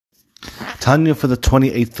Tanya for the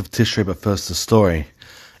 28th of Tishrey, but first the story.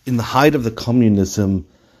 In the height of the communism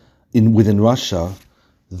within Russia,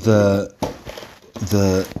 the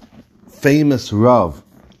famous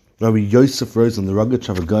Rabbi Yosef Rosen, the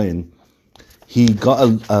Ragachover Goan, he got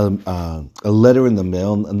a letter in the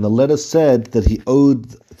mail, and the letter said that he owed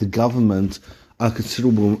the government a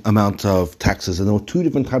considerable amount of taxes, and there were two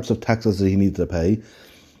different types of taxes that he needed to pay.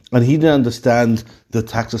 And he didn't understand the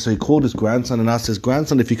taxes, so he called his grandson and asked his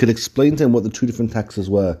grandson if he could explain to him what the two different taxes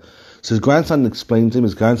were. So his grandson explained to him.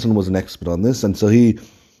 His grandson was an expert on this, and so he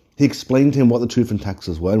explained to him what the two different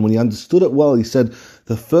taxes were. And when he understood it well, he said,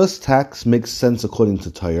 the first tax makes sense according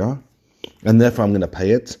to Torah, and therefore I'm going to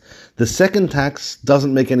pay it. The second tax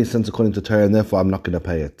doesn't make any sense according to Torah, and therefore I'm not going to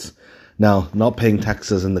pay it. Now, not paying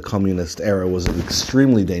taxes in the communist era was an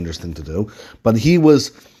extremely dangerous thing to do, but he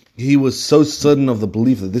was so certain of the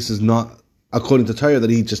belief that this is not according to Torah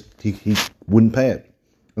that he wouldn't pay it.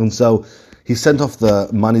 And so he sent off the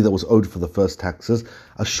money that was owed for the first taxes.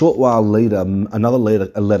 A short while later,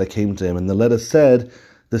 a letter came to him, and the letter said,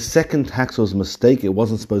 the second tax was a mistake. It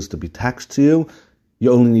wasn't supposed to be taxed to you.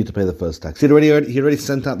 You only need to pay the first tax. He already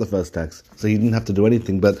sent out the first tax, so he didn't have to do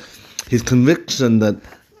anything. But his conviction that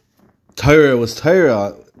Torah was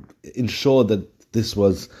Torah ensured that this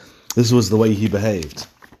was the way he behaved.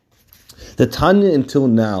 The Tanya until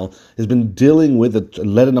now has been dealing with,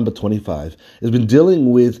 letter number 25, has been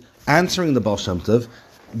dealing with answering the Baal Shem Tov,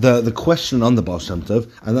 the question on the Baal Shem Tov,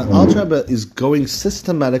 and the Alter Rebbe is going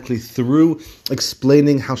systematically through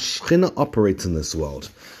explaining how Shechina operates in this world.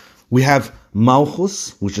 We have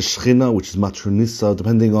Malchus, which is Shechina, which is Matronissa,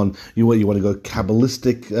 depending on you want to go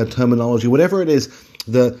Kabbalistic terminology, whatever it is.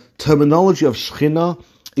 The terminology of Shechina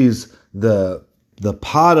is the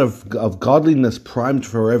part of godliness primed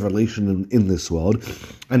for revelation in this world,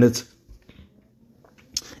 and it's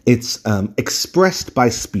expressed by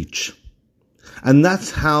speech. And that's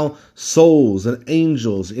how souls and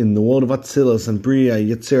angels in the world of Atzilus and Bria,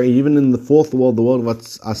 Yetzirah, even in the fourth world, the world of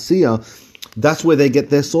Asiya, that's where they get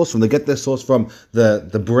their source from. They get their source from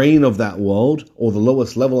the brain of that world, or the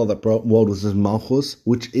lowest level of that world, which is Malchus,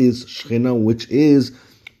 which is Shechina, which is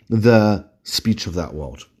the speech of that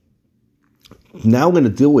world. Now we're going to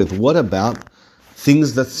deal with what about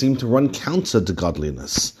things that seem to run counter to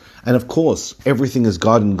godliness. And of course, everything is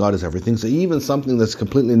God and God is everything. So even something that's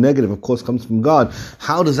completely negative, of course, comes from God.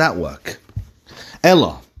 How does that work?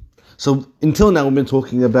 Ella. So until now we've been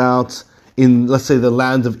talking about in, let's say, the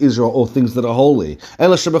land of Israel, or things that are holy.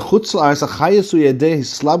 Ella shebechutz la'aretz achayesu yedei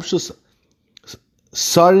hislabshus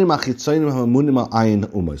sarim achitzonim hamunim al ayin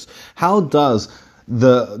umos. How does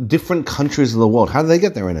the different countries of the world, how do they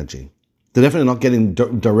get their energy? They're definitely not getting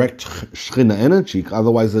direct Shechina energy,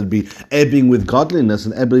 otherwise they'd be ebbing with godliness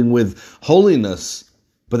and ebbing with holiness,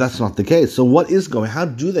 but that's not the case. So what is going, how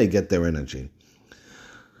do they get their energy?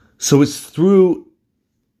 So it's through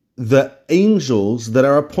the angels that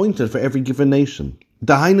are appointed for every given nation.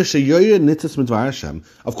 Of course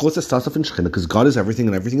it starts off in Shechina, because God is everything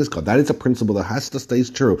and everything is God. That is a principle that has to stay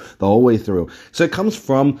true the whole way through. So it comes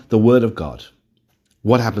from the word of God.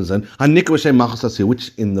 What happens then?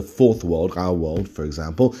 Which in the fourth world, our world, for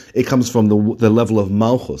example, it comes from the level of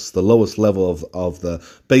Malchus, the lowest level of the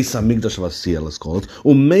Beis HaMikdash of Asiya, let's call it.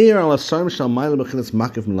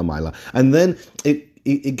 And then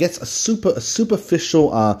it gets a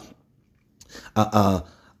superficial a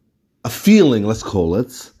feeling, let's call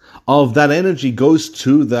it, of that energy goes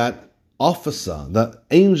to that officer, the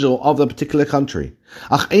angel of the particular country.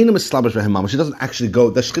 She doesn't actually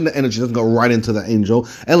go, the Shechina energy doesn't go right into the angel.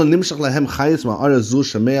 In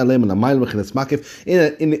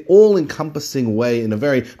an all-encompassing way, in a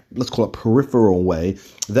very, let's call it peripheral way,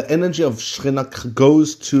 the energy of Shechina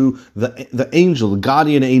goes to the angel, the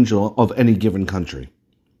guardian angel of any given country.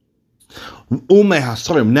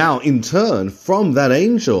 Now, in turn, from that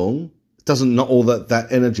angel, doesn't know all that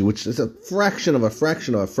energy, which is a fraction of the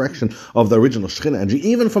original Shechina energy.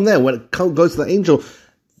 Even from there, when it goes to the angel,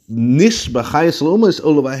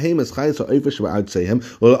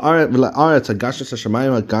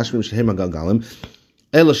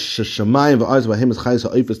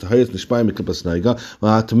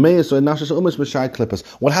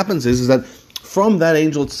 what happens is that from that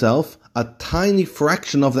angel itself, a tiny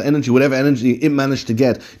fraction of the energy, whatever energy it managed to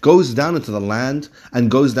get, goes down into the land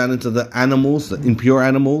and goes down into the animals, the impure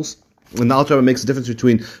animals. And the Alter Rebbe makes a difference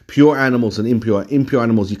between pure animals and impure. Impure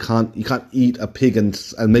animals, you can't eat a pig and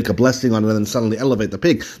make a blessing on it and then suddenly elevate the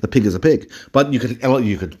pig. The pig is a pig. But you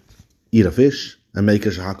could eat a fish and make a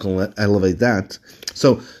shahakal and elevate that.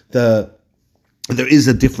 So the there is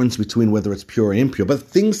a difference between whether it's pure or impure, but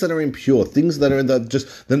things that are impure, things that are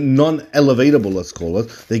the non-elevatable, let's call it,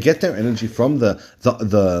 they get their energy from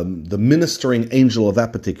the ministering angel of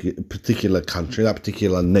that particular country, that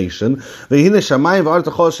particular nation.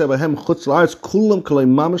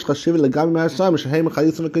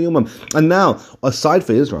 And now, aside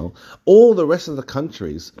for Israel, all the rest of the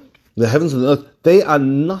countries, the heavens and the earth, they are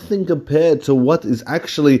nothing compared to what is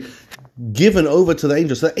actually given over to the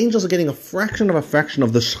angels. So the angels are getting a fraction of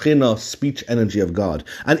the Shekhinah speech energy of God.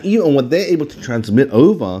 And even what they're able to transmit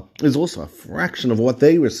over is also a fraction of what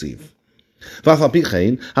they receive. Now that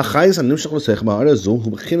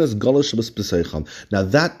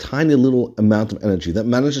tiny little amount of energy that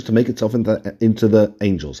manages to make itself into the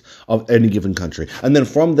angels of any given country, and then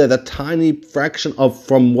from there, that tiny fraction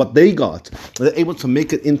from what they got, they're able to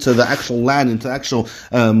make it into the actual land, into the actual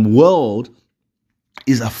world,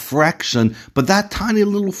 is a fraction, but that tiny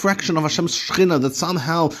little fraction of Hashem's Shekhinah that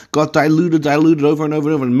somehow got diluted over and over and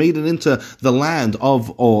over and made it into the land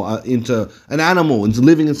or into an animal and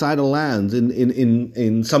living inside a land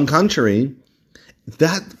in some country,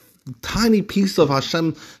 that tiny piece of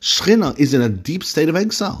Hashem Shekhinah is in a deep state of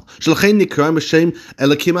exile. And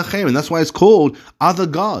that's why it's called other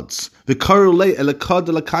gods. And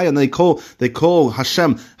they call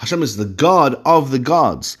Hashem is the God of the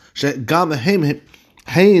gods.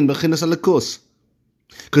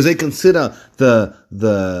 Because they consider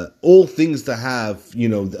the all things to have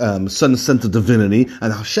sun-centered divinity,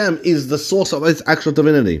 and Hashem is the source of its actual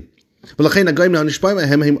divinity. Because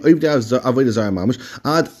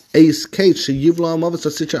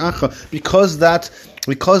that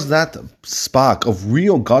spark of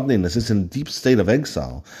real godliness is in a deep state of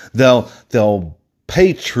exile, they'll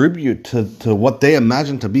pay tribute to what they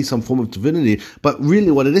imagine to be some form of divinity, but really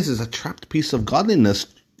what it is a trapped piece of godliness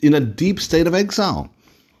in a deep state of exile.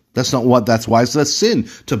 That's why it's a sin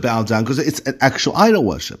to bow down, because it's an actual idol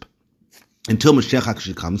worship. Until Mashiach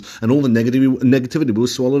actually comes, and all the negativity will be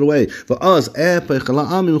swallowed away.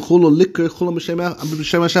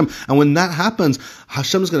 And when that happens,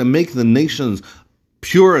 Hashem is going to make the nations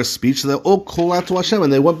purer speech, so they'll all call out to Hashem,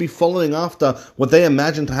 and they won't be following after what they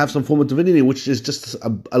imagine to have some form of divinity, which is just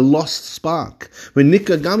a lost spark. When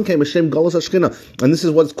Nikka Gam came, Hashem Golos HaShekhinah, and this is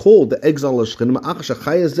what's called the exile of Shekhinah.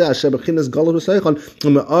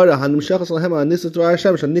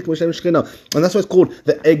 And that's why it's called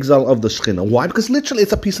the exile of the Shekhinah. Why? Because literally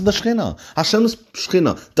it's a piece of the Shekhinah. Hashem's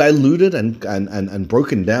Shekhinah, diluted and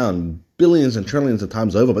broken down billions and trillions of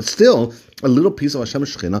times over, but still, a little piece of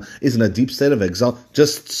Hashem's Shekhinah is in a deep state of exile,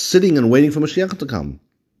 just sitting and waiting for Mashiach to come.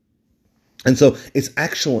 And so it's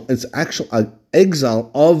actual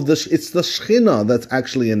exile of it's the Shekhinah that's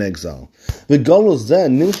actually in exile. And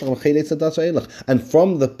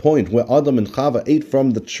from the point where Adam and Chava ate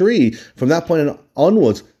from the tree, from that point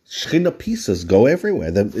onwards, Shekhinah pieces go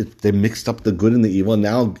everywhere. They mixed up the good and the evil, and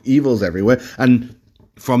now evil's everywhere. And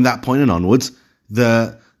from that point and onwards,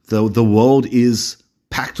 the world is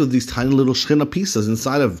packed with these tiny little Shekhinah pieces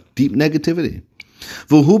inside of deep negativity.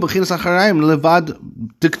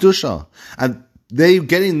 And they're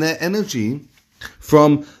getting their energy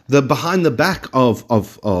from behind the back of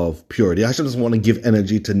purity. Hashem doesn't want to give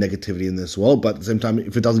energy to negativity in this world, but at the same time,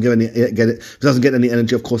 if it doesn't get any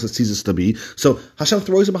energy, of course it ceases to be. So Hashem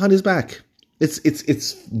throws it behind his back.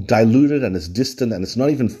 It's diluted and it's distant and it's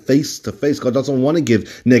not even face to face. God doesn't want to give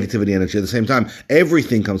negativity energy. At the same time,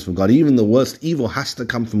 everything comes from God. Even the worst evil has to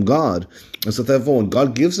come from God. And so therefore, when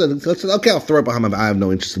God gives it, it's like, okay, I'll throw it behind my back. I have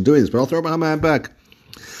no interest in doing this, but I'll throw it behind my back.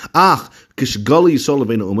 So so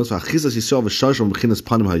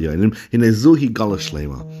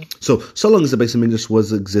long as the Beis Hamikdash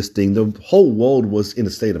was existing, the whole world was in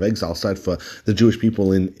a state of exile, aside for the Jewish people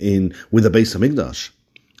with the Beis Hamikdash.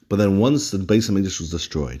 But then once the Beis Hamikdash was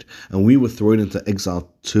destroyed, and we were thrown into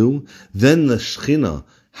exile too, then the Shekhinah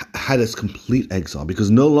had its complete exile,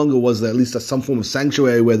 because no longer was there at least some form of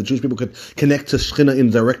sanctuary where the Jewish people could connect to Shekhinah in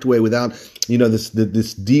a direct way without,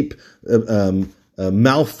 this deep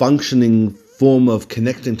malfunctioning form of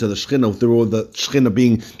connecting to the Shekhinah, through all the Shekhinah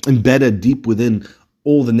being embedded deep within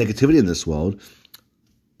all the negativity in this world.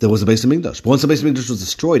 There was a Beis Hamikdash. But once the Beis Hamikdash was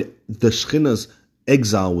destroyed, the Shekhinah's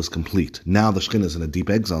exile was complete. Now the Shekhinah is in a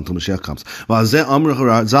deep exile until Mashiach comes.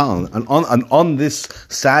 And on this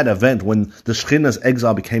sad event, when the Shekhinah's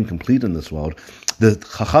exile became complete in this world, the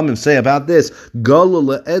Chachamim say about this,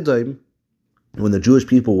 when the Jewish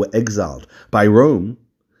people were exiled by Rome,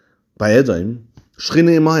 by Edom,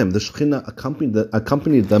 Shechina Imayim, the Shechina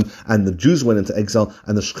accompanied them, and the Jews went into exile,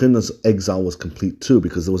 and the Shechina's exile was complete too,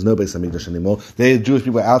 because there was no Beis Hamikdash anymore. The Jewish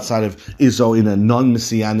people were outside of Israel in a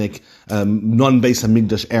non-Messianic, non-Beis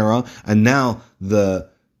Hamikdash era, and now the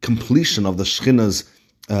completion of the Shechina's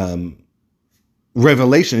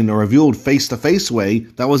revelation in a revealed face-to-face way,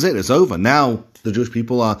 that was it. It's over. Now the Jewish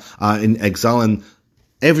people are in exile, and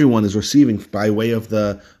everyone is receiving by the way of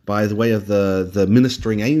the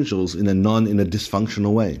ministering angels in a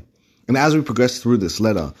dysfunctional way. And as we progress through this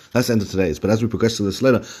letter, that's the end of today's, but as we progress through this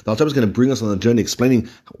letter, the Alter Rebbe is going to bring us on a journey explaining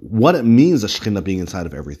what it means, the Shekhinah being inside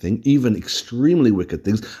of everything, even extremely wicked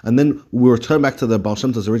things. And then we'll return back to the Baal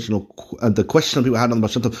Shem Tov's original, the question people had on the Baal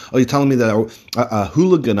Shem Tov: are you telling me that a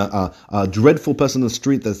hooligan, a dreadful person in the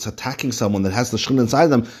street that's attacking someone that has the Shekhinah inside of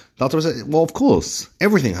them? The Alter Rebbe said, well, of course,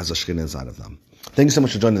 everything has a Shekhinah inside of them. Thank you so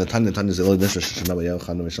much for joining the Tanya. Tanya's the Elder Nishra Shana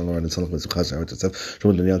Yelchan Mishal Ran and Son of Mitzvah Eretz Yosef.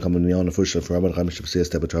 Shmuel Daniel Kamunion of Fusha for Rabban Chaim Shapsi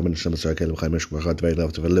Step to Rabban Shem Sarah Caleb Chaim Mishal Ragad very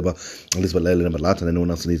love to Veliba Elizabeth Leila and Balat, and anyone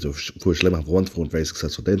else needs to Fush Lema have a wonderful and very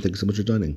successful day. Thank you so much for joining.